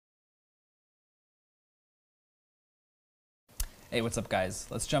Hey, what's up guys?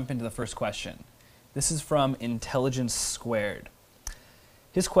 Let's jump into the first question. This is from Intelligence Squared.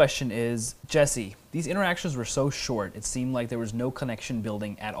 His question is, Jesse, these interactions were so short, it seemed like there was no connection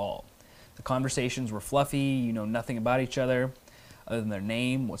building at all. The conversations were fluffy, you know nothing about each other than their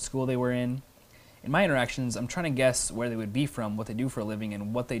name, what school they were in. In my interactions, I'm trying to guess where they would be from, what they do for a living,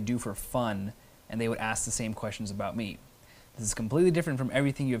 and what they do for fun, and they would ask the same questions about me. This is completely different from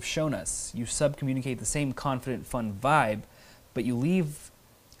everything you have shown us. You sub-communicate the same confident, fun vibe, but you leave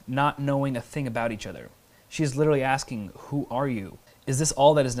not knowing a thing about each other. She is literally asking, who are you? Is this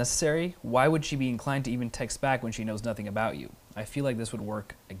all that is necessary? Why would she be inclined to even text back when she knows nothing about you? I feel like this would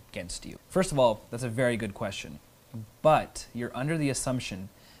work against you. First of all, that's a very good question. But you're under the assumption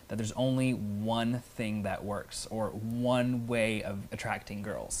that there's only one thing that works, or one way of attracting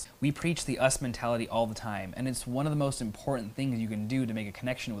girls. We preach the us mentality all the time, and it's one of the most important things you can do to make a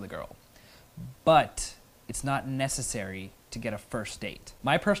connection with a girl. But it's not necessary to get a first date.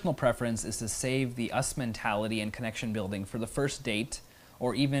 My personal preference is to save the us mentality and connection building for the first date,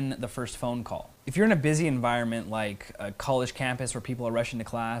 or even the first phone call. If you're in a busy environment like a college campus where people are rushing to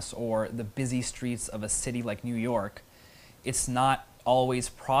class, or the busy streets of a city like New York, it's not always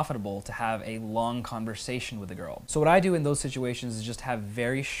profitable to have a long conversation with a girl. So what I do in those situations is just have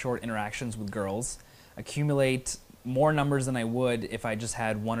very short interactions with girls, accumulate more numbers than I would if I just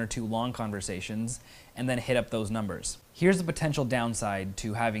had one or two long conversations, and then hit up those numbers. Here's the potential downside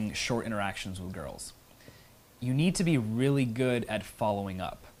to having short interactions with girls. You need to be really good at following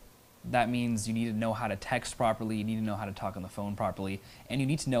up. That means you need to know how to text properly, you need to know how to talk on the phone properly, and you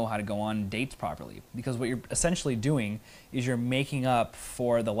need to know how to go on dates properly. Because what you're essentially doing is you're making up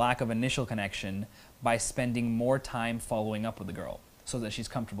for the lack of initial connection by spending more time following up with the girl so that she's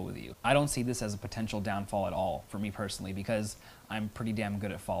comfortable with you. I don't see this as a potential downfall at all for me personally, because I'm pretty damn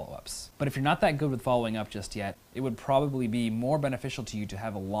good at follow-ups. But if you're not that good with following up just yet, it would probably be more beneficial to you to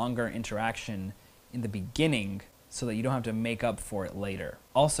have a longer interaction in the beginning so that you don't have to make up for it later.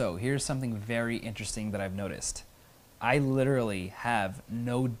 Also, here's something very interesting that I've noticed. I literally have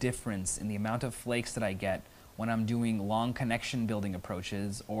no difference in the amount of flakes that I get when I'm doing long connection building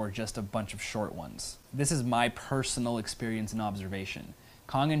approaches or just a bunch of short ones. This is my personal experience and observation.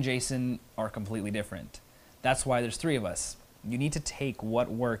 Kong and Jason are completely different. That's why there's three of us. You need to take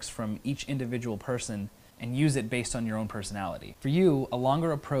what works from each individual person and use it based on your own personality. For you, a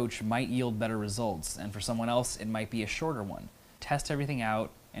longer approach might yield better results, and for someone else, it might be a shorter one. Test everything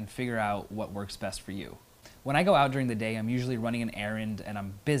out and figure out what works best for you. When I go out during the day, I'm usually running an errand and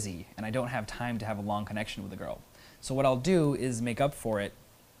I'm busy, and I don't have time to have a long connection with a girl. So what I'll do is make up for it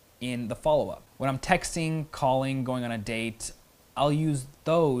in the follow-up. When I'm texting, calling, going on a date, I'll use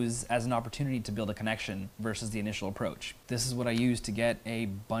those as an opportunity to build a connection versus the initial approach. This is what I use to get a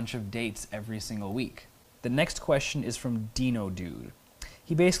bunch of dates every single week. The next question is from Dino Dude.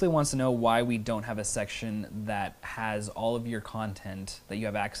 He basically wants to know why we don't have a section that has all of your content that you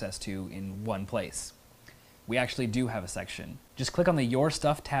have access to in one place. We actually do have a section. Just click on the Your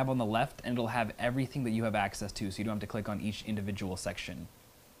Stuff tab on the left and it'll have everything that you have access to, so you don't have to click on each individual section.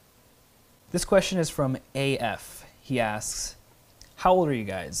 This question is from AF. He asks, how old are you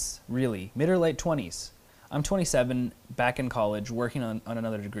guys? Really? Mid or late 20s? I'm 27, back in college, working on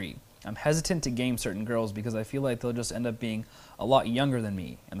another degree. I'm hesitant to game certain girls because I feel like they'll just end up being a lot younger than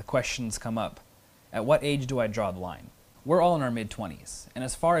me, and the questions come up. At what age do I draw the line? We're all in our mid-20s, and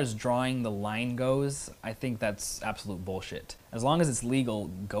as far as drawing the line goes, I think that's absolute bullshit. As long as it's legal,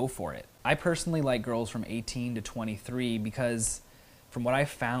 go for it. I personally like girls from 18 to 23 because, from what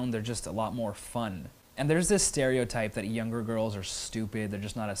I've found, they're just a lot more fun. And there's this stereotype that younger girls are stupid, they're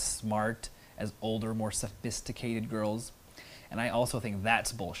just not as smart as older, more sophisticated girls. And I also think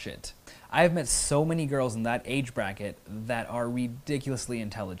that's bullshit. I have met so many girls in that age bracket that are ridiculously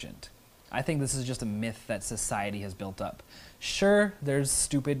intelligent. I think this is just a myth that society has built up. Sure, there's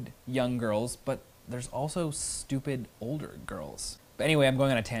stupid young girls, but there's also stupid older girls. But anyway, I'm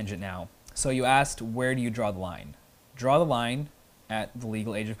going on a tangent now. So you asked, where do you draw the line? Draw the line at the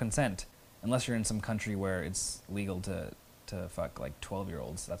legal age of consent. Unless you're in some country where it's legal to fuck like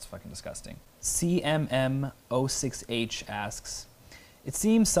 12-year-olds. That's fucking disgusting. CMM06H asks, it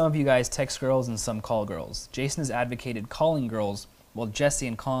seems some of you guys text girls and some call girls. Jason has advocated calling girls, while Jesse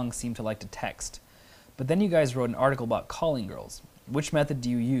and Kong seem to like to text. But then you guys wrote an article about calling girls. Which method do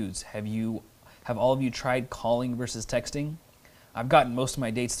you use? Have all of you tried calling versus texting? I've gotten most of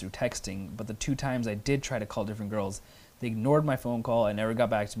my dates through texting, but the 2 times I did try to call different girls, they ignored my phone call and never got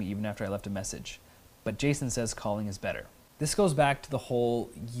back to me even after I left a message. But Jason says calling is better. This goes back to the whole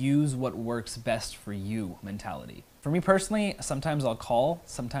use what works best for you mentality. For me personally, sometimes I'll call,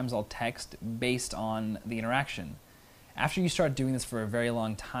 sometimes I'll text based on the interaction. After you start doing this for a very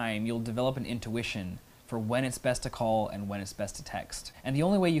long time, you'll develop an intuition for when it's best to call and when it's best to text. And the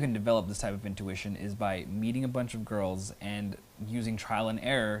only way you can develop this type of intuition is by meeting a bunch of girls and using trial and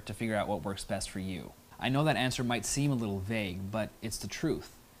error to figure out what works best for you. I know that answer might seem a little vague, but it's the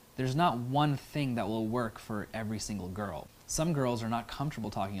truth. There's not one thing that will work for every single girl. Some girls are not comfortable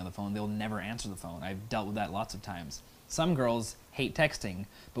talking on the phone. They'll never answer the phone. I've dealt with that lots of times. Some girls hate texting,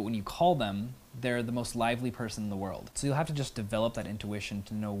 but when you call them, they're the most lively person in the world. So you'll have to just develop that intuition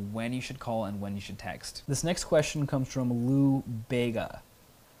to know when you should call and when you should text. This next question comes from Lou Bega.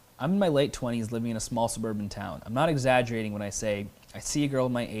 I'm in my late 20s living in a small suburban town. I'm not exaggerating when I say I see a girl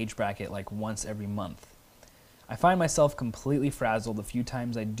in my age bracket like once every month. I find myself completely frazzled the few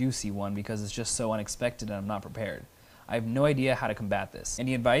times I do see one because it's just so unexpected and I'm not prepared. I have no idea how to combat this.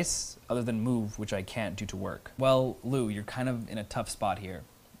 Any advice? Other than move, which I can't due to work. Well, Lou, you're kind of in a tough spot here.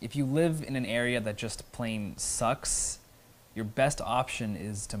 If you live in an area that just plain sucks, your best option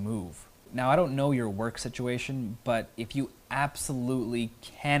is to move. Now, I don't know your work situation, but if you absolutely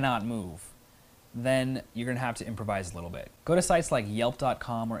cannot move, then you're gonna have to improvise a little bit. Go to sites like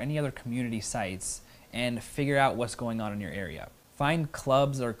Yelp.com or any other community sites and figure out what's going on in your area. Find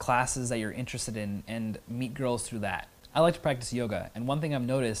clubs or classes that you're interested in and meet girls through that. I like to practice yoga, and one thing I've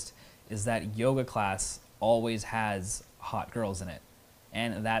noticed is that yoga class always has hot girls in it.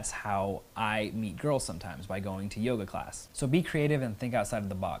 And that's how I meet girls sometimes, by going to yoga class. So be creative and think outside of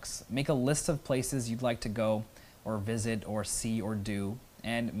the box. Make a list of places you'd like to go or visit or see or do,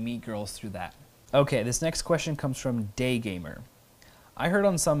 and meet girls through that. Okay, this next question comes from Daygamer. I heard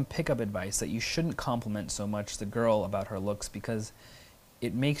on some pickup advice that you shouldn't compliment so much the girl about her looks because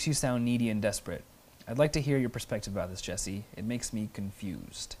it makes you sound needy and desperate. I'd like to hear your perspective about this, Jesse. It makes me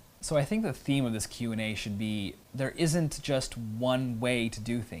confused. So I think the theme of this Q&A should be, there isn't just one way to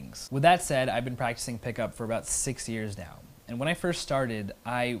do things. With that said, I've been practicing pickup for about 6 years now. And when I first started,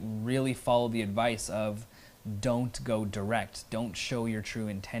 I really followed the advice of don't go direct, don't show your true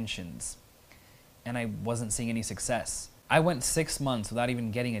intentions. And I wasn't seeing any success. I went 6 months without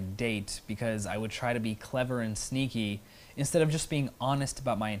even getting a date because I would try to be clever and sneaky instead of just being honest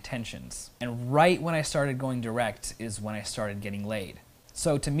about my intentions. And right when I started going direct is when I started getting laid.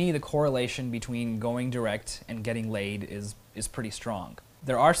 So to me, the correlation between going direct and getting laid is pretty strong.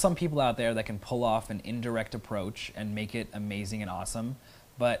 There are some people out there that can pull off an indirect approach and make it amazing and awesome,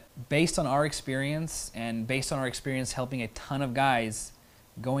 but based on our experience and based on our experience helping a ton of guys,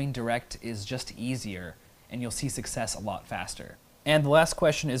 going direct is just easier and you'll see success a lot faster. And the last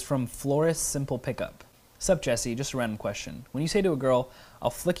question is from Floris Simple Pickup. Sup, Jesse, just a random question. When you say to a girl,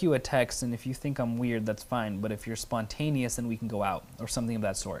 I'll flick you a text, and if you think I'm weird, that's fine, but if you're spontaneous, then we can go out, or something of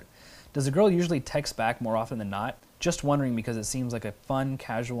that sort. Does a girl usually text back more often than not? Just wondering because it seems like a fun,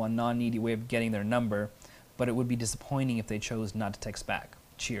 casual, and non-needy way of getting their number, but it would be disappointing if they chose not to text back.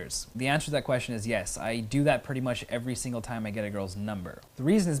 Cheers. The answer to that question is yes. I do that pretty much every single time I get a girl's number. The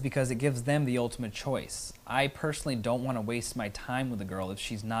reason is because it gives them the ultimate choice. I personally don't want to waste my time with a girl if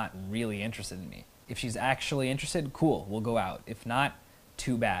she's not really interested in me. If she's actually interested, cool, we'll go out. If not,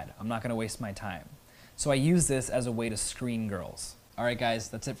 too bad. I'm not going to waste my time. So I use this as a way to screen girls. All right, guys,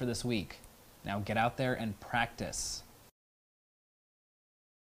 that's it for this week. Now get out there and practice.